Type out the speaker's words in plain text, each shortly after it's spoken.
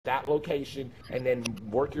that location, and then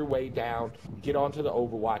work your way down, get onto the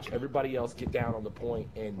Overwatch. Everybody else get down on the point.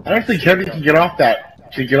 And I don't think Kevin can get off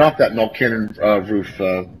that null cannon roof.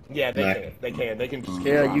 Yeah, they Mac. can. They can. They can just keep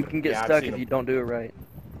Yeah, dropping. you can get stuck if you don't do it right.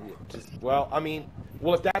 Well, I mean,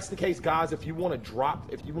 if that's the case, guys, if you want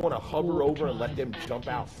to hover over and let them jump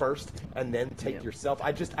out first and then take yourself,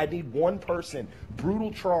 I need one person,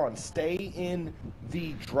 Brutaltron, stay in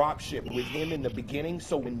the dropship with him in the beginning,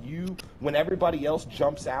 so when everybody else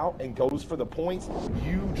jumps out and goes for the points,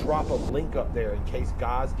 you drop a link up there in case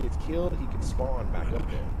Gaz gets killed, he can spawn back up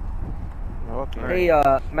there. Okay.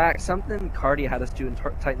 Hey, Max, something Cardi had us do in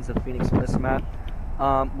Titans of Phoenix on this map.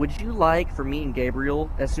 Would you like for me and Gabriel,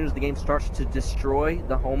 as soon as the game starts, to destroy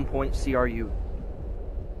the home point CRU?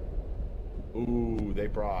 Ooh, they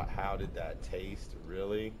brought How Did That Taste?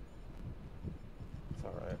 Really? It's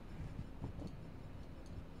alright.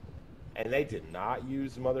 And they did not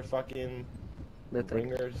use motherfucking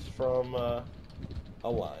ringers from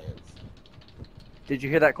Alliance. Did you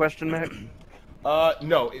hear that question, Max?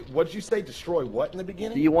 No. What did you say? Destroy what in the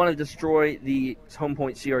beginning? Do you want to destroy the home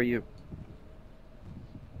point CRU?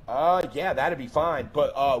 Yeah, that'd be fine.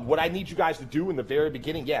 But what I need you guys to do in the very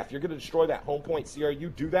beginning, if you're going to destroy that home point CRU,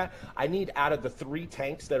 do that. I need, out of the 3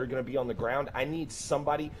 tanks that are going to be on the ground, I need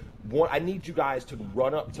I need you guys to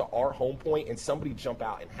run up to our home point and somebody jump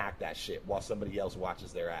out and hack that shit while somebody else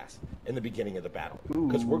watches their ass in the beginning of the battle.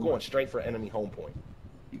 Because we're going straight for enemy home point.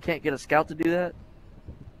 You can't get a scout to do that?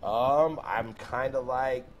 I'm kind of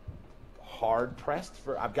like hard pressed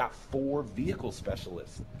I've got 4 vehicle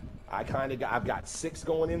specialists. I've got 6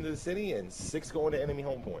 going into the city and 6 going to enemy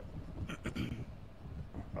home point.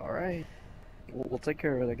 All right. We'll take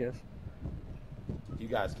care of it, I guess. You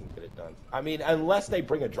guys can get it done. I mean, unless they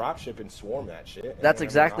bring a dropship and swarm that shit. That's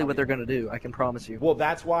exactly what they're going to do. I can promise you. Well,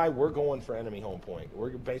 that's why we're going for enemy home point.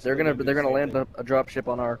 We're basically they're gonna land a dropship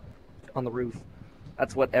on the roof.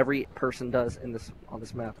 That's what every person does on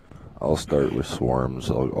this map. I'll start with swarms.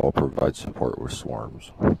 I'll provide support with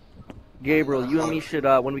swarms. Gabriel, you and me should,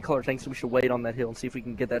 when we call our tanks, we should wait on that hill and see if we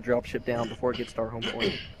can get that dropship down before it gets to our home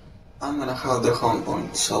point. I'm gonna have the home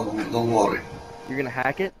point, so don't worry. You're gonna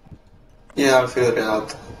hack it? Yeah, I'll figure it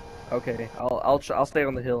out. Okay, I'll stay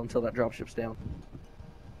on the hill until that dropship's down.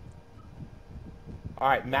 All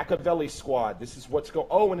right, Machiavelli squad. This is what's going.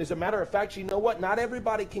 Oh, and as a matter of fact, you know what? Not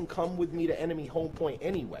everybody can come with me to enemy home point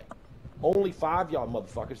anyway. Only 5 y'all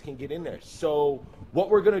motherfuckers can get in there. So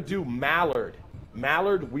what we're gonna do, Mallard,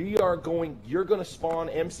 you're gonna spawn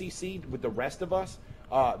MCC with the rest of us.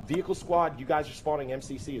 Vehicle squad, you guys are spawning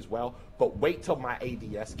MCC as well, but wait till my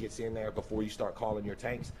ADS gets in there before you start calling your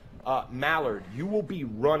tanks. Mallard, you will be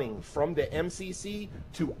running from the MCC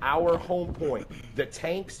to our home point. The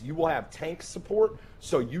tanks, you will have tank support,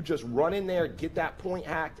 so you just run in there, get that point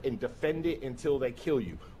hacked, and defend it until they kill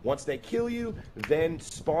you. Once they kill you, then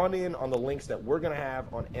spawn in on the links that we're gonna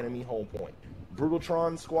have on enemy home point.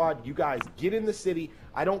 Brutaltron squad, you guys get in the city.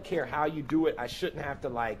 I don't care how you do it. I shouldn't have to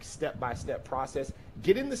like step-by-step process.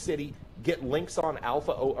 Get in the city, get links on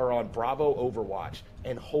Alpha or on Bravo Overwatch,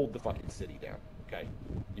 and hold the fucking city down. Okay,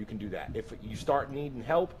 you can do that. If you start needing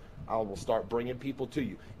help, I will start bringing people to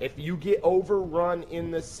you. If you get overrun in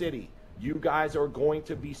the city, you guys are going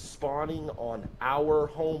to be spawning on our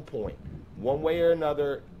home point. One way or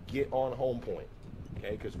another, get on home point.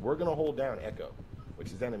 Okay, because we're gonna hold down Echo,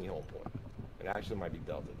 which is enemy home point. It actually might be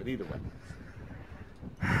Delta, but either way.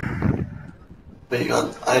 They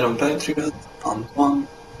got Iron Patriot on 1.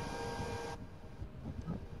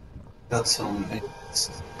 Got some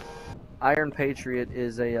ADS. Iron Patriot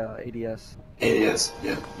is a ADS. ADS,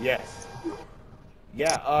 yeah. Yes.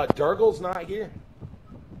 Yeah, Durgle's not here.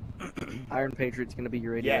 Iron Patriot's gonna be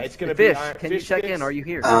your ADS. Yeah, it's gonna Fish, be Iron. can you check in? Are you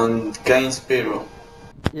here? And Gain Spiro.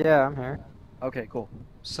 Yeah, I'm here. Okay, cool.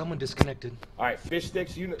 Someone disconnected. All right, Fish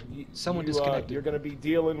Sticks, Someone disconnected. You're going to be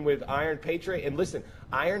dealing with Iron Patriot, and listen,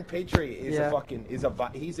 Iron Patriot is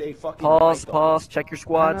he's a fucking. Pause. Check your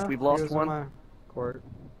squads. We've lost one. Court.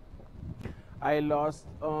 I lost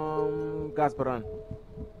Gasparon.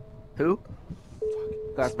 Who?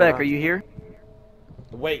 Gasparon. Spec, are you here?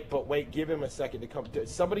 Wait, give him a second to come.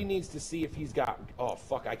 Somebody needs to see if he's got. Oh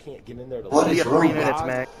fuck, I can't get in there to. What You is have 3 wrong? minutes,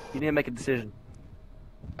 Mac. You need to make a decision.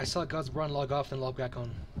 I saw God's Braun log off and log back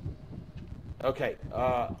on. Okay,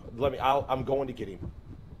 I'm going to get him.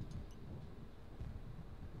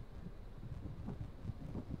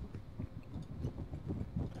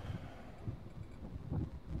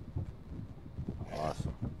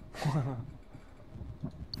 Awesome.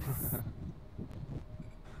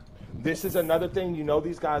 This is another thing. You know,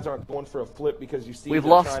 these guys aren't going for a flip because you see. We've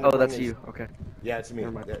lost. Oh, that's you. Okay. Yeah, it's me.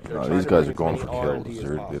 No, these guys are going for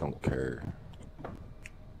kills. They don't care.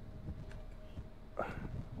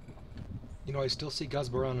 You know, I still see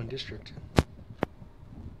Gazbaran on district.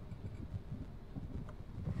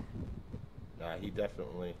 Nah, he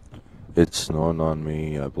definitely. It's snowing on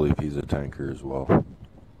me. I believe he's a tanker as well.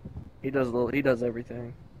 He does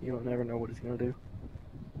everything. You don't never know what he's gonna do.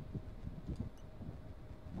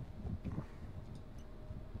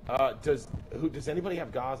 Does anybody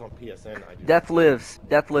have Gaz on PSN? I do. Death lives.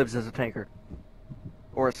 Death lives as a tanker,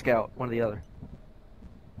 or a scout, one or the other.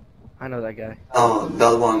 I know that guy. Oh,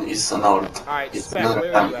 that one is an out. All right, It's Spec, not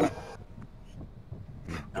where a are you tank.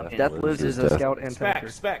 at? Death lives is a scout and tanker.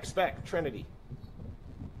 Spec, Trinity.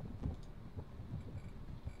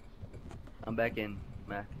 I'm back in,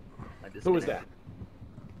 Mac. Who is that?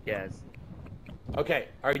 Yes. Okay,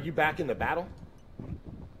 are you back in the battle?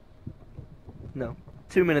 No.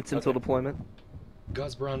 2 minutes until deployment.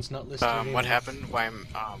 Gazbaran's not listed. What happened? Why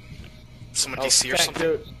someone Oh, DC or Spec, something?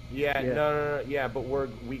 dude. Yeah, no, yeah, but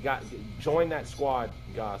we got join that squad,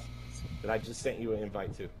 Gaz, that I just sent you an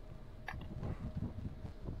invite to.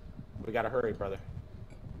 We gotta hurry, brother.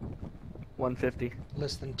 150.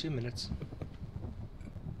 Less than 2 minutes.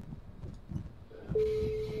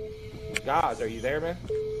 Gaz, are you there, man?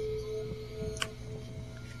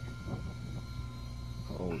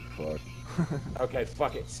 Oh, fuck. Okay,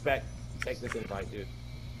 fuck it. Spec, take this invite, dude.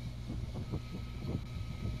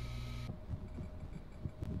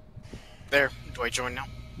 There. Do I join now?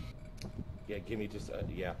 Yeah, give me just,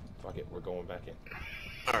 yeah, fuck it. We're going back in.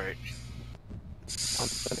 Alright.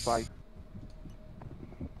 25.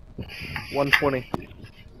 120.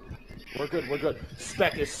 We're good.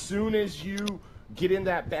 Spec, as soon as you get in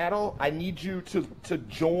that battle, I need you to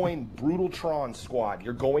join Brutaltron squad.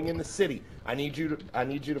 You're going in the city. I need you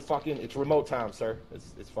to fucking, it's remote time, sir.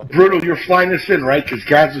 It's fucking Brutal, you're flying us in, right? Because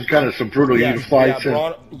Gaz is kind of some Brutal. You need to fly us in.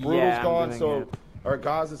 Brutal's I'm gone, doing so it. or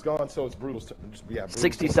Gaz is gone, so it's Brutal's. Yeah, Brutal's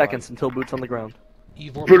 60 gone. seconds until boots on the ground.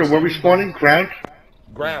 Evor Brutal, where we spawning? Ground?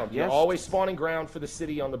 Ground. You're Yes. always spawning ground for the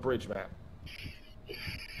city on the bridge map.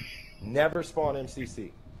 Never spawn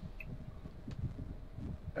MCC.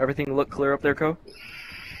 Everything look clear up there, Co?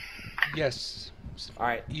 Yes. All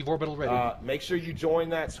right. Eve orbital ready. Make sure you join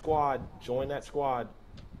that squad. Join that squad.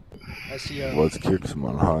 I see Let's kick some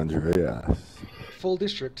 100 ass. full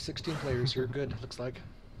district, 16 players. You're good, looks like.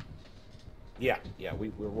 Yeah,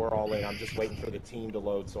 we're all in. I'm just waiting for the team to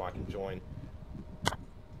load so I can join.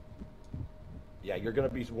 Yeah, you're gonna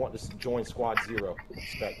be wanting to join Squad 0.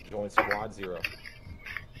 Expect join Squad 0.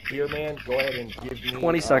 Here, man, go ahead and give me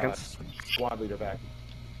 20 seconds. Squad leader back.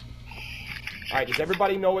 All right, does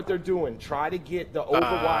everybody know what they're doing? Try to get the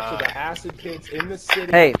Overwatch of the acid pits in the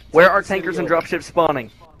city. Hey, where Take are the city tankers and over. dropships spawning?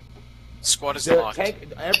 Squad is The locked.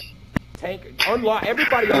 unlock.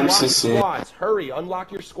 Everybody unlock your MCC. squads. Hurry,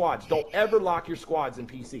 unlock your squads. Don't ever lock your squads in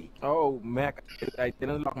PC. Oh, Mac, I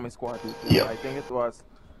didn't lock my squad. Yeah. I think it was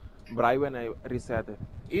Bri when I reset it.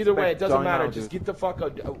 Either way, it doesn't Join matter. now, Just dude. get the fuck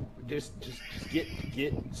out. Just get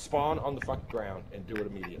spawn on the fucking ground and do it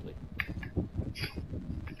immediately.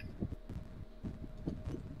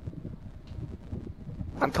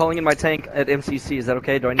 I'm calling in my tank at MCC. Is that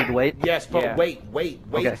okay? Do I need to wait? Yes, but Yeah. wait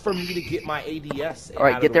Okay. for me to get my ADS. All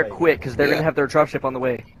right, out get of there the way. quick, because they're Yeah. gonna have their dropship on the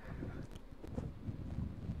way.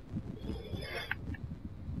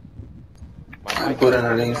 My mic Put is in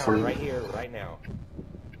a link down for you. right here, right now.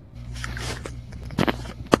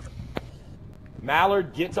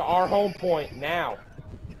 Mallard, get to our home point now.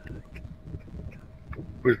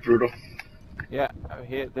 Where's Brutal? Yeah, I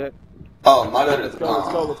hit that. Oh, my bad. Let's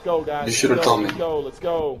go, guys. You should have told me. Let's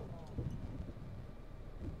go.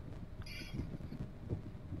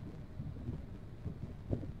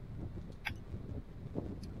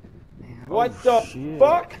 What the shit.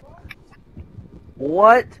 fuck?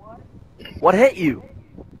 What? What hit you?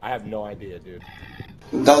 I have no idea, dude.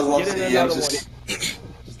 That was Get in the another MCC.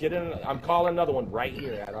 Just get in. I'm calling another one right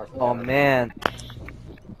here at our. Oh man,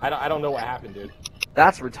 I don't know what happened, dude.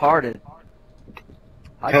 that's retarded.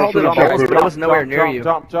 I Tell called it them on to pulse, jump, but it was nowhere near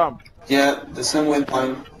jump, you. Jump. Yeah, the same with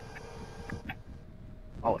mine.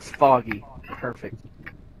 Oh, it's foggy. Perfect.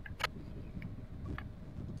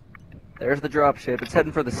 There's the dropship. It's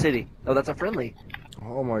heading for the city. Oh, that's a friendly.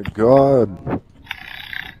 Oh my god.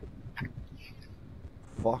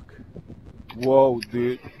 Fuck. Whoa,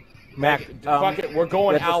 dude. Mac, Fuck it, we're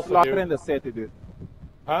going there's a alpha, slaughter dude. in the city, dude.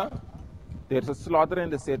 Huh? There's a slaughter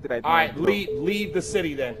in the city right now. All right, bro. leave the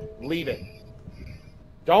city then. Leave it.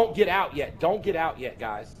 Don't get out yet. Don't get out yet,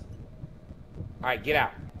 guys. All right, get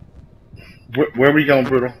out. Where are we going,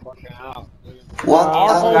 Brutal? What?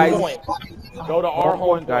 Our home guys. point. Go to our Home home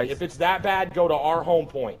point, point. guys. If it's that bad, go to our home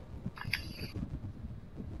point.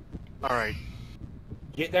 Alright.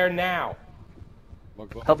 Get there now.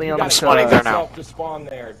 Help me You on gotta this. tell spawning there now. yourself to spawn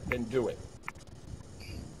there, then do it.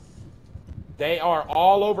 They are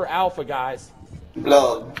all over Alpha, guys.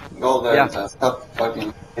 Blood, go there. Yeah. Stop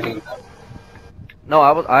fucking hitting them. No,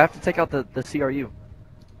 I have to take out the CRU.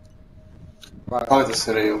 How is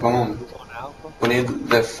it, come on. We need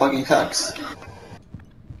the fucking hacks.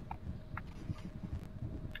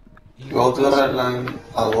 Go to the red line,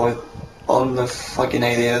 avoid all the fucking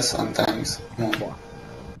ADS and tanks. Come on.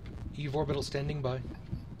 Eve orbital standing by.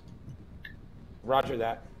 Roger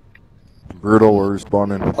that. Brutal, we're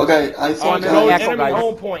respawning. Okay, I think Go to Echo, enemy guys.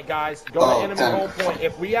 home point, guys. Go Oh, to enemy tank. home point.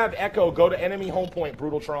 If we have Echo, go to enemy home point,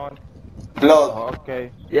 Brutaltron. Blood, Okay.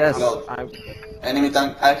 Yes. blood. Enemy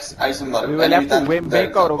tank, Eisenberg. We will Enemy have to tank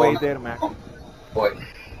make our way Oh, there, Mac. boy,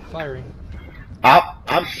 Firing.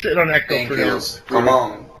 I'm sitting on Echo thank for you. now. Come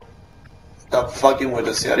on. Stop fucking with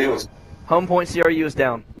the CRUs. Home point CRU is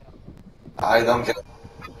down. I don't care.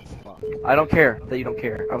 I don't care that you don't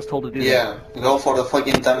care. I was told to do that. Yeah, go for the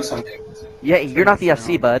fucking tanks and Yeah, you're not the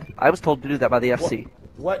FC, bud. I was told to do that by the FC.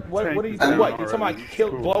 What are you doing? What? You're talking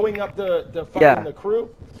about blowing up the fucking Yeah. the crew?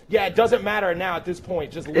 Yeah, it doesn't matter now at this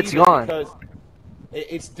point. Just leave It's it gone. because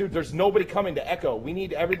it's dude. There's nobody coming to Echo. We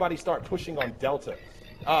need everybody start pushing on Delta.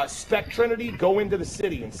 Spec Trinity, go into the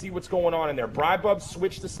city and see what's going on in there. Brybub,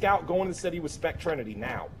 switch to Scout, go into the city with Spec Trinity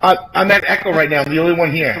now. I'm at Echo right now. I'm the only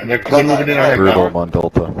one here. And they're moving in on Brutal, Echo. I'm on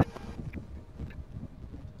Delta.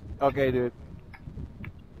 Okay, dude.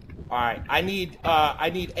 All right, I need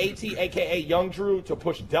AT, aka Young Drew, to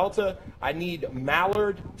push Delta. I need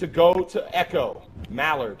Mallard to go to Echo.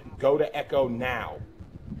 Mallard, go to Echo now.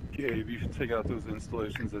 Gabe, you should take out those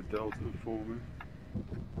installations at Delta for me.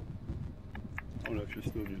 I don't know if you're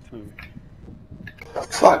still in your team.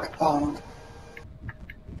 fuck. All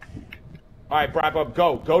right, Brybub,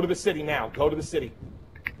 go to the city now. Go to the city.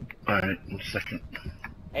 Alright, 1 second.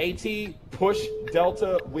 AT, push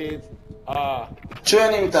Delta with Two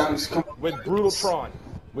enemy tanks, come on. with Brutaltron.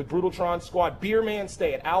 With Brutaltron squad. Beerman,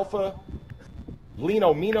 stay at Alpha.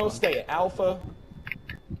 Lino Mino, stay at Alpha.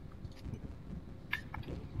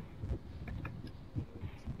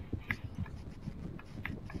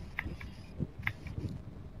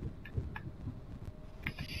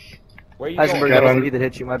 Where you Heisenberg, going? that was me that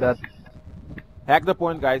hit you. My bad. Hack the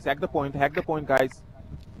point, guys. Hack the point. Hack the point, guys.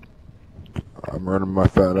 I'm running my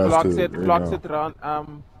fat ass Blocks to it. right Blocks now. it.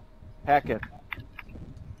 Run. Hack it.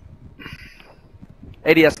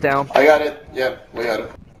 ADS down. I got it. Yeah, we got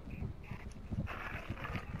it.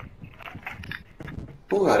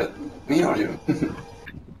 Who got it? Me or you?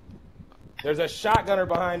 There's a shotgunner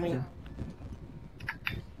behind me.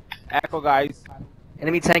 Echo, guys.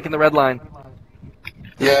 Enemy tank in the red line.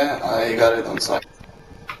 Yeah, I got it on site.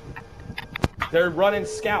 They're running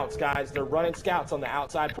scouts, guys. They're running scouts on the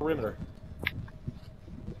outside perimeter.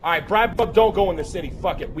 All right, Brybub, don't go in the city.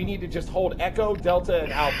 Fuck it. We need to just hold Echo, Delta,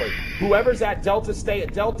 and Alpha. Whoever's at Delta, stay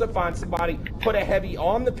at Delta. Find somebody. Put a heavy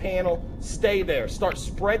on the panel. Stay there. Start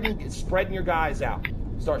spreading your guys out.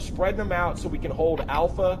 Start spreading them out so we can hold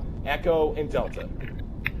Alpha, Echo, and Delta.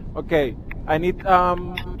 Okay. I need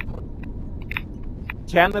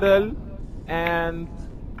General and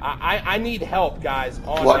I need help, guys.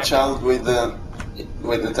 On Watch Echo. out with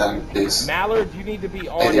the tank, please. Mallard, you need to be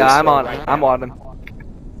on. Yeah, I'm on. right I'm now. on him.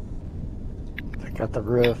 Got the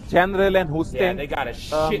roof. General and Husting. Yeah, they got a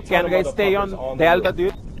shit ton Can of guys stay motherfuckers on the Delta,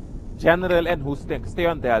 roof. dude? General and Husting. Stay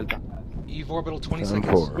on Delta. Eve orbital 20 10-4.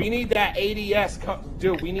 seconds. We need that ADS,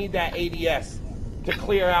 dude. We need that ADS to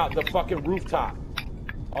clear out the fucking rooftop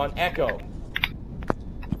on Echo.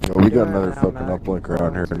 Yo, we got another fucking uplink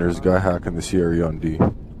around here, and there's a guy hacking the CRE on D.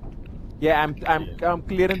 Yeah, I'm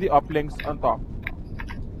clearing the uplinks on top.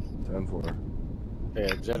 10-4.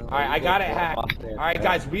 All right, I got it hacked. All right,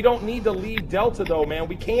 guys, we don't need to leave Delta though, man.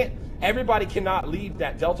 We can't. Everybody cannot leave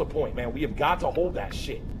that Delta point, man. We have got to hold that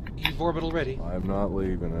shit. Eve orbital ready. I'm not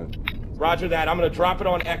leaving it. Roger that. I'm gonna drop it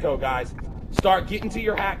on Echo, guys. Start getting to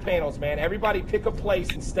your hack panels, man. Everybody pick a place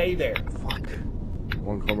and stay there. Fuck.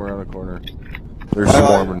 One come around the corner. They're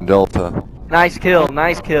swarming Delta. Nice kill.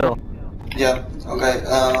 Nice kill. Yeah, okay.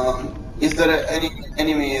 Is there any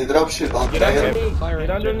enemy dropship on Get there? underneath. Firing.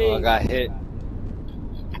 Get underneath. I got hit.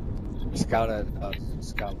 Scout at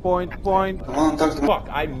scout. Point. Come on, talk to me. Fuck,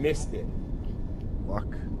 I missed it. Fuck.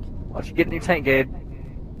 Watch you get in your tank, Gabe.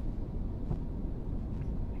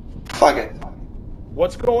 Fuck it.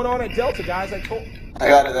 What's going on at Delta, guys? I I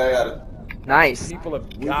got it. Nice. people have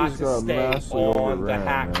We got just to got stay massively on the overran,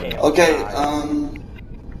 hack man. panel. Okay, guys.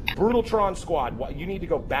 Brutaltron squad, you need to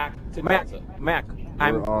go back to Delta. Mac.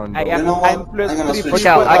 We're on I Delta. You know am what? plus I'm gonna 3 switch Look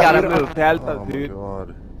out, I gotta people move. Delta, Oh my dude.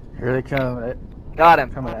 god. Here they come. Got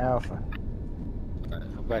him. Coming to Alpha.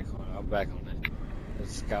 I'm back on it.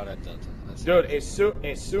 Scout at Delta. Dude, as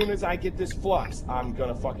soon as I get this flux, I'm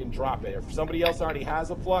gonna fucking drop it. If somebody else already has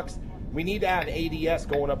a flux, we need to have an ADS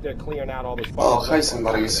going up there clearing out all those fucking... Oh,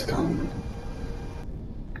 Heisenberg is coming.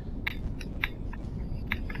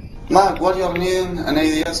 Mark, what you're needing? An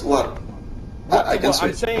ADS? What? I can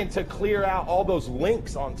switch. I'm saying to clear out all those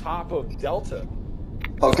links on top of Delta.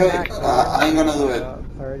 Okay, I'm gonna do it.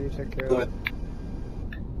 Already took care Do of it.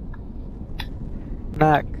 it.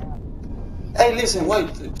 Mac. Hey, listen, wait.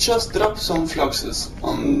 Just drop some fluxes.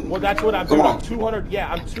 Well, that's what I'm doing. I'm 200.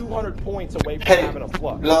 Yeah, I'm 200 points away from having a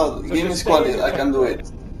flux. Blood, So give me just squad. stay- I can do it.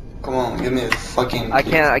 Come on, give me a fucking. I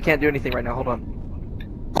can't do anything right now. Hold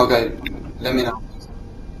on. Okay, let me know.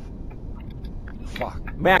 Fuck.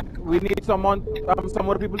 Mac, we need some more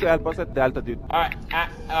people to help us at Delta, dude. Alright,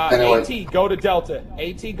 Anyway. AT, go to Delta.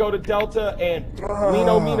 AT, go to Delta, and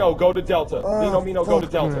Lino Mino, go to Delta. Lino Mino, go to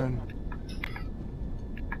Delta.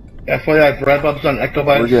 FYI, Brad on Echo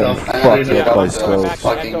by We're getting himself. fucked Yeah, up by I'm Scope. back to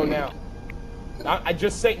Echo now. I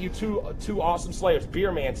just sent you two awesome slayers.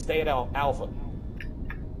 Beer Man, stay at Alpha.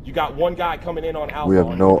 You got one guy coming in on Alpha. We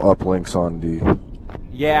have no uplinks on D.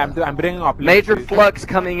 Yeah, I'm bringing up. Major flux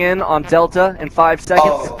coming in on Delta in 5 seconds.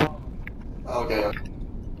 Oh. Okay.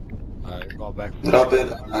 Alright, go back. Drop it.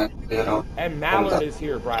 You know. And Mallard is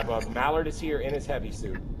here, Bravo. Mallard is here in his heavy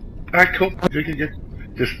suit. Alright, cool. You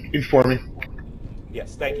can just inform me.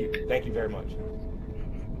 Yes, thank you. Thank you very much.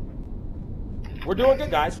 We're doing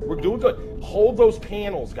good, guys. We're doing good. Hold those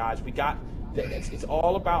panels, guys. We got... It's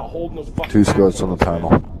all about holding those fucking 2 scouts on the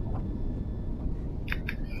panel.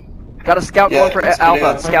 Got a scout going for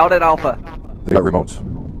Alpha. Scout at Alpha. They got remotes.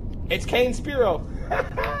 It's Kane Spiro.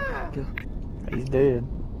 He's dead.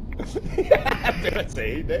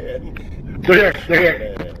 Say he dead. They're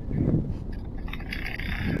here.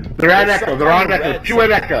 They're at Echo. They're on Echo. 2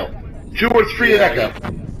 at Echo. 2 or 3 at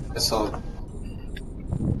Echo. So.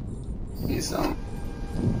 He's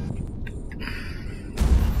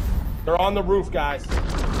They're on the roof, guys.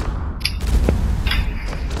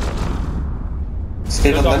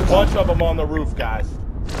 Stay There's on a that bunch of them on the roof, guys.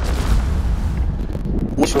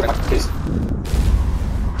 Which one, please?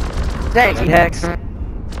 Thank you, Hex.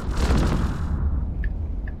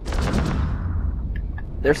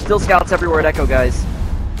 There's still scouts everywhere at Echo, guys.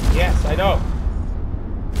 Yes, I know.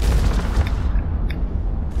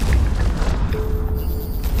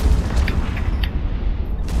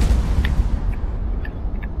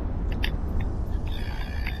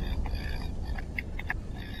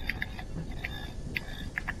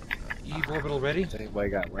 Eve orbital ready? Anybody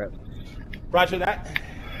got rep? Roger that.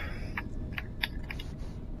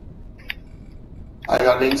 I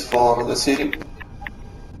got links for the city.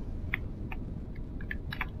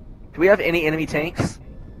 Do we have any enemy tanks?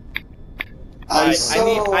 I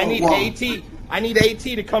need AT. I need AT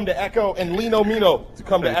to come to Echo and Lino Mino to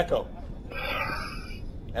come to Echo.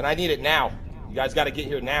 And I need it now. You guys got to get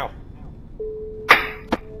here now.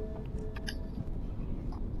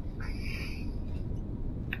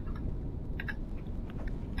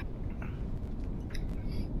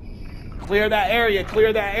 Clear that area.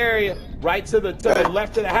 Clear that area. Right to the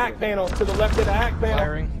left of the hack panel. To the left of the hack panel.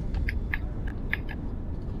 Firing.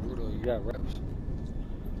 Brutal, you got reps?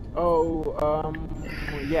 Oh,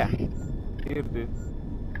 yeah. Here, dude.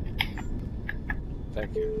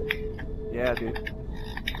 Thank you. Yeah, dude.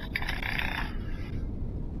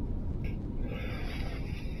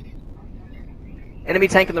 Enemy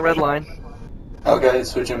tank in the red line. Okay,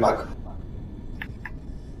 switching back.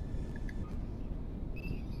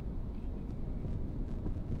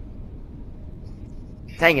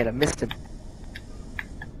 Dang it, I missed him.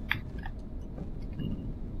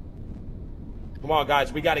 Come on,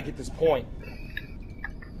 guys. We got to get this point.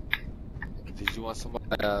 Did you want somebody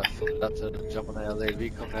from Delta to jump on the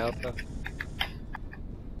LAV come to Alpha?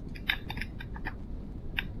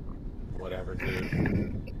 Whatever, dude.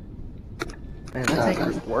 Man, that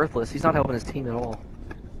tanker's worthless. He's not helping his team at all.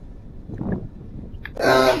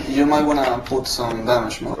 You might wanna put some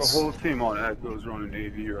damage The mods. whole team on Echo is running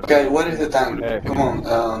AV. Okay, where is the tank? Come on,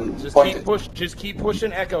 point it. Just keep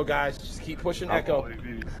pushing Echo, guys. Just keep pushing Echo.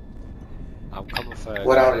 I'm coming for Echo.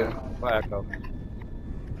 Where are you? For Echo.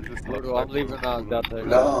 Brutal, I'm leaving Delta.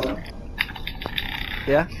 No.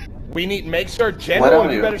 Yeah? We need make sure Where General. are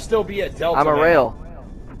You you? better still be at Delta. I'm a man. rail.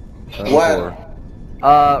 Where?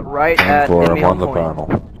 Right at 10-4, enemy I'm on the point. panel.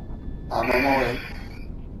 I'm on my way.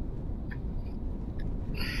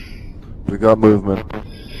 We got movement.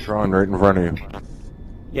 Tron right in front of you.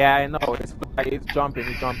 Yeah, I know. It's jumping.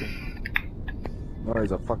 It's jumping. No,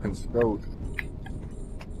 he's a fucking scout.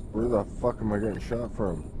 Where the fuck am I getting shot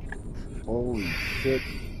from? Holy shit.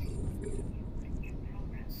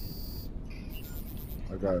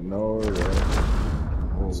 got no.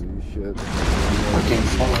 Holy shit. Fucking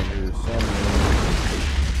fuck.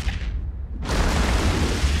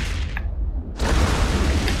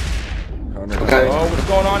 Okay. Oh, what's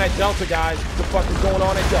going on at Delta, guys? What the fuck is going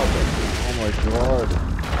on at Delta? Oh my god.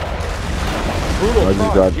 Brutal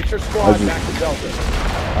front. Get your squad back to Delta.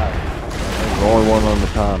 There's the only one on the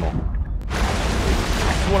panel.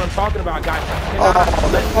 That's what I'm talking about, guys. Oh,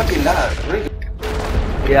 that fucking lag. Really?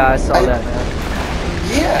 Yeah, I saw that, man.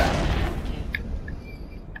 Yeah.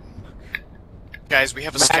 Guys, we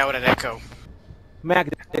have a scout at Echo. Mac,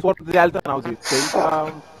 that's what the Delta now is.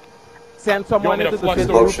 Send someone you want me to into flush the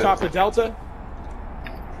the rooftop of Delta?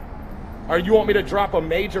 Or you want me to drop a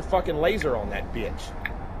major fucking laser on that bitch?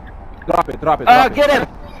 Drop it. Get him!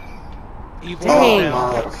 Dang!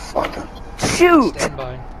 Motherfucker. Shoot! Stand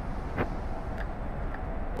by.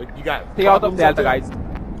 You got Stay out of Delta, guys.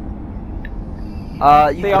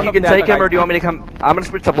 You can take him, or do you want me to come? I'm gonna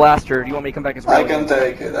switch to blaster. Do you want me to come back as well? I can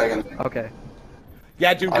take it. Okay.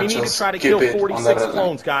 Yeah, dude, we need to try to kill 46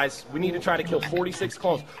 clones, guys. We need to try to kill 46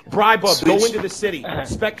 clones. Bribe up, go into the city.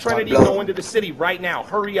 Spec Trinity, go into the city right now.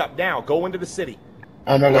 Hurry up now, go into the city.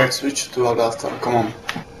 Let's switch to a blaster, come on.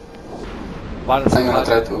 I'm gonna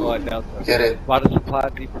try to get it. Water supply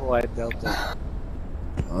deployed Delta.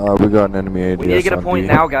 We got an enemy ADS. We need to get a point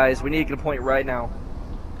now, guys. We need to get a point right now.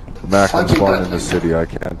 Mac, I'm spawning in the city. I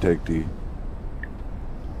can't take D.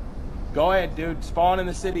 Go ahead, dude. Spawn in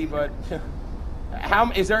the city, but...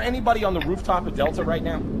 is there anybody on the rooftop of Delta right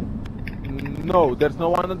now? No, there's no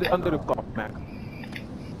one on the rooftop, Mac.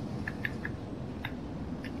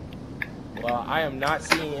 Well, I am not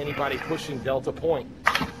seeing anybody pushing Delta Point.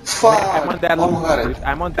 Fuck! I'm on Delta.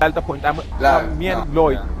 I'm on Delta Point. Me and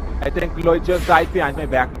Lloyd. I think Lloyd just died behind my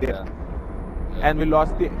back there. And we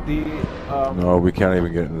lost the no, we can't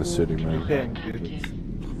even get in the city, man.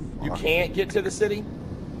 You can't get to the city?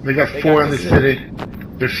 They got 4 in the city.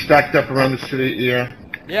 They're stacked up around the city, yeah.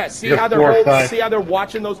 Yeah, see how they're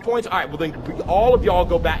watching those points? Alright, well then all of y'all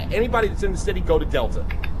go back. Anybody that's in the city, go to Delta.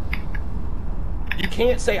 You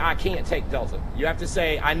can't say I can't take Delta. You have to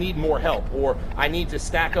say I need more help, or I need to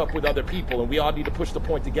stack up with other people and we all need to push the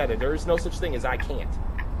point together. There is no such thing as I can't.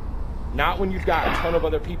 Not when you've got a ton of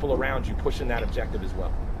other people around you pushing that objective as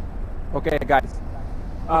well. Okay, guys.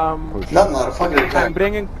 I'm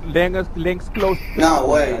bringing links close. No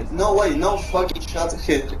way, no fucking shot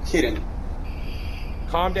hitting.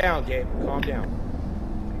 Calm down, Gabe, calm down.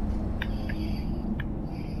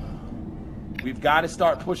 We've got to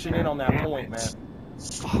start pushing in on that point, man.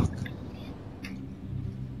 Fuck.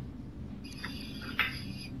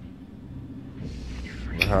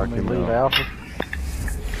 How can we leave Alpha?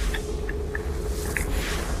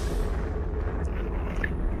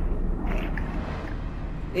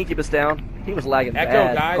 Incubus down. He was lagging Echo,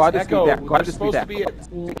 bad. guys, Echo. We're supposed to be at...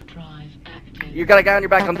 You got a guy on your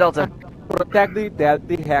back on Delta. Protect the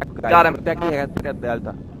Delta hack, guys. Got him. Protect the hack at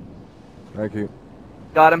Delta. Thank you.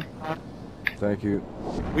 Got him. Thank you.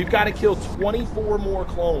 We've got to kill 24 more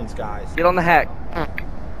clones, guys. Get on the hack.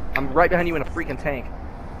 I'm right behind you in a freaking tank.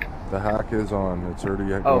 The hack is on. It's already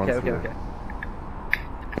going okay.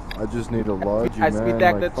 I just need a lodge, I man. speed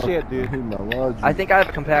that shit, dude. I need my lodge. I think I have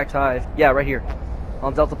a compact hive. Yeah, right here.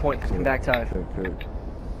 On Delta Point, compact hive. Okay.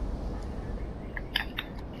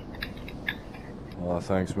 Oh,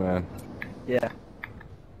 thanks, man. Yeah.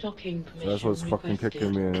 That's what's fucking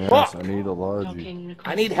kicking me in the ass. I need a lodge.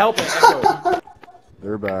 I need help at Echo.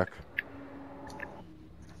 They're back.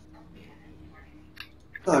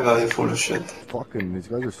 That guy is full of shit. Fucking, these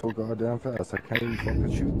guys are so goddamn fast. I can't even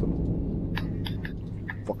fucking shoot them.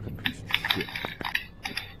 Fucking piece of shit.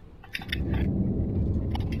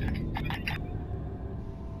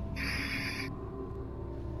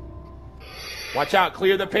 Watch out,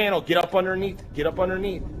 clear the panel. Get up underneath. Get up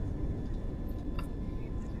underneath.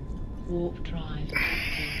 Warp drive.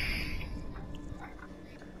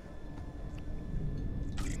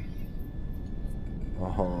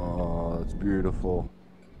 Oh, that's beautiful.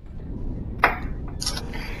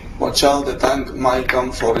 Watch out, the tank might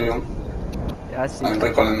come for you. Yeah, I see. I'm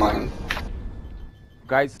recalling mine.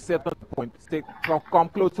 Guys, set on the point. Come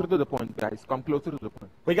closer to the point, guys. Come closer to the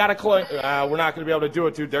point. We gotta close. We're not gonna be able to do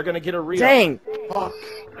it, dude. They're gonna get a real. Dang! Fuck.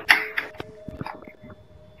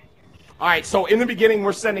 All right. So in the beginning,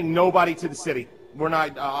 we're sending nobody to the city. We're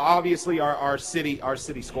not. Obviously, our city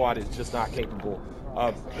squad is just not capable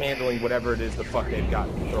of handling whatever it is the fuck they've got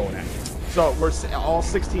thrown at. So we're all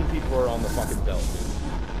 16 people are on the fucking belt.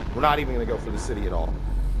 We're not even gonna go for the city at all.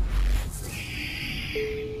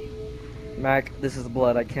 Mac, this is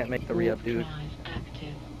blood. I can't make the re-up, dude.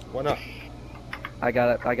 Why not? I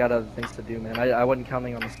got other things to do, man. I wasn't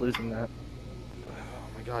counting on us losing that.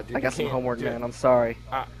 Oh my god, dude. I got you some can't- homework, dude, man. I'm sorry.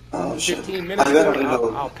 15 minutes, I gotta dude,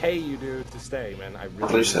 reload. I'll pay you, dude, to stay, man. I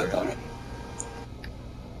really Reset will. that.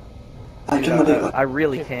 I can reload. I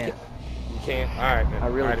really can't. You can't? Alright, man. I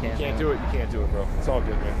really Alright, if can't, you can't man. do it, you can't do it, bro. It's all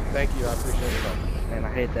good, man. Thank you. I appreciate it, though. Man,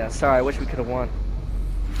 I hate that. Sorry, I wish we could have won.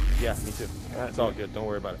 Yeah, me too. It's all good. Don't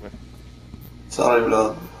worry about it, man. Sorry,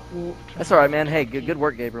 bro. That's alright, man. Hey, good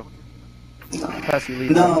work, Gabriel. Pass you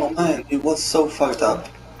lead. No, man, it was so fucked up.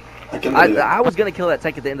 I can believe it. I was gonna kill that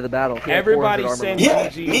tank at the end of the battle. He had Everybody 400 armor send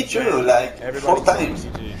left. Yeah, me too, like, Everybody 4 send times.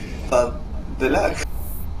 GGs. But the lag.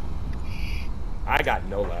 I got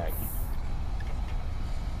no lag.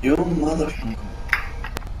 You motherfucker.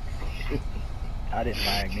 I didn't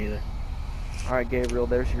lag neither. Alright, Gabriel,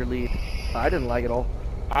 there's your lead. I didn't lag at all.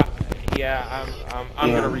 I'm Yeah.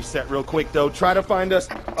 gonna reset real quick though. Try to find us.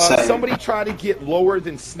 Same. Somebody try to get lower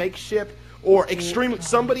than Snake Ship or extreme.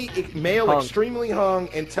 Somebody mail Hung. extremely hung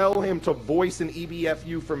and tell him to voice an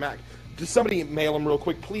EBFU for Mac. Just somebody mail him real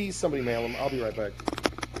quick, please. Somebody mail him. I'll be right back.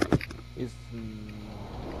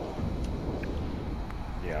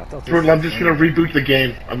 Yeah, I thought this Jordan, was I'm just gonna reboot the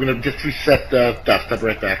game. I'm gonna just reset the stuff. Step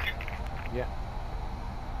right back. Yeah.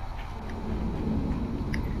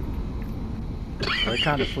 They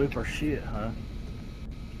kind of flip our shit, huh?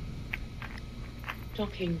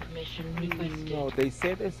 Docking permission requested. No, they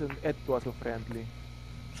said it was a friendly.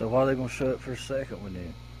 So why are they gonna shut up for a second when they?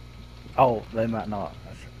 Oh, they might not.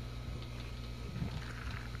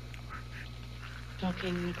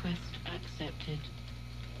 Docking request accepted.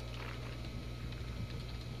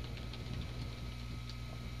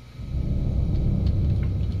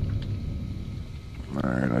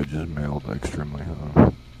 Alright, I just mailed extremely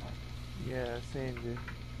high. Yeah, same dude.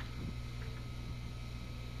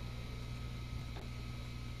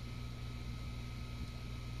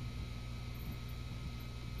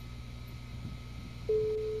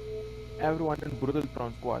 Everyone in Brutal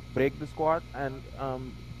Prawn squad, break the squad, and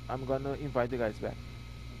I'm gonna invite the guys back.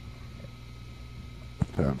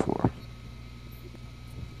 10-4.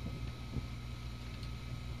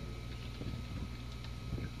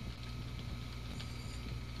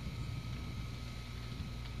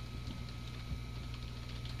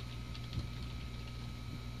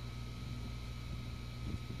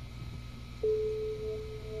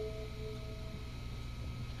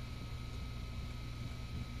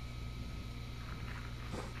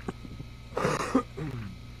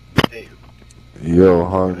 Yo,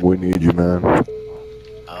 Hung, we need you, man. When's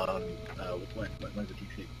the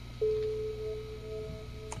TC?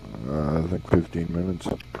 I think 15 minutes.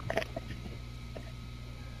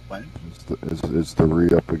 When? It's the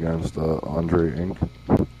re-up against Andre Inc.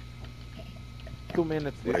 2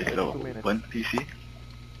 minutes, dude. Wait, so 2 minutes. when's TC?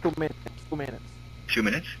 2 minutes. 2 minutes. 2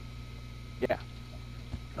 minutes? Yeah.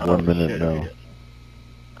 1 minute shit, now.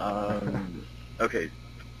 okay. Okay,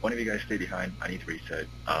 one of you guys stay behind. I need to reset.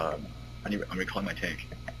 I'm recalling my tank.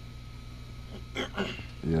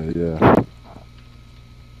 Yeah.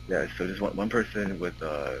 Yeah, so just one person with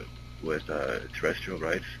terrestrial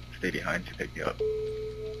rights stay behind to pick me up.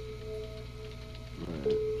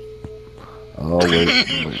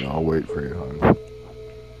 I'll wait for you, Hung.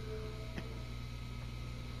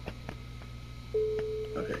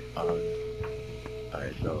 Okay.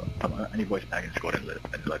 Alright, so I need voice back in squad and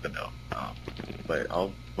let them know. But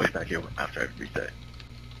I'll voice back here after I reset.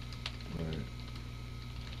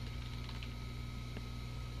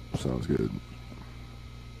 Sounds good.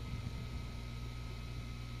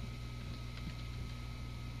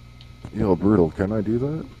 Yo, Brutal, can I do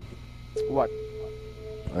that? What?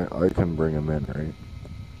 I can bring him in, right?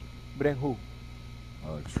 Bring who?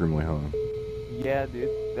 Extremely hung. Yeah, dude.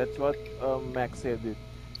 That's what Max said, dude.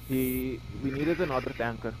 We needed another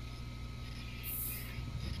tanker.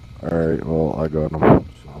 Alright, well, I got him.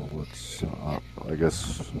 So let's, I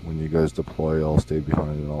guess when you guys deploy, I'll stay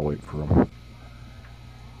behind and I'll wait for him.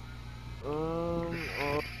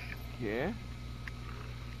 Okay.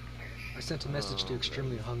 I sent a message to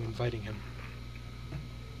Extremely Hung inviting him.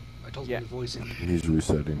 I told him to voice in He's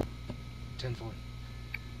resetting. 10-4.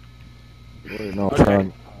 Wait, no,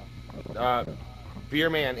 Okay. try Beer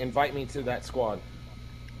Man, invite me to that squad.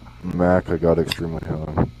 Mac, I got extremely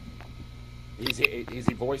hung. Is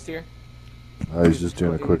he voiced here? He's just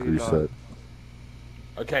doing a quick reset.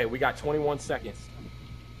 Okay, we got 21 seconds.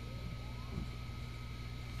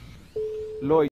 Lloyd.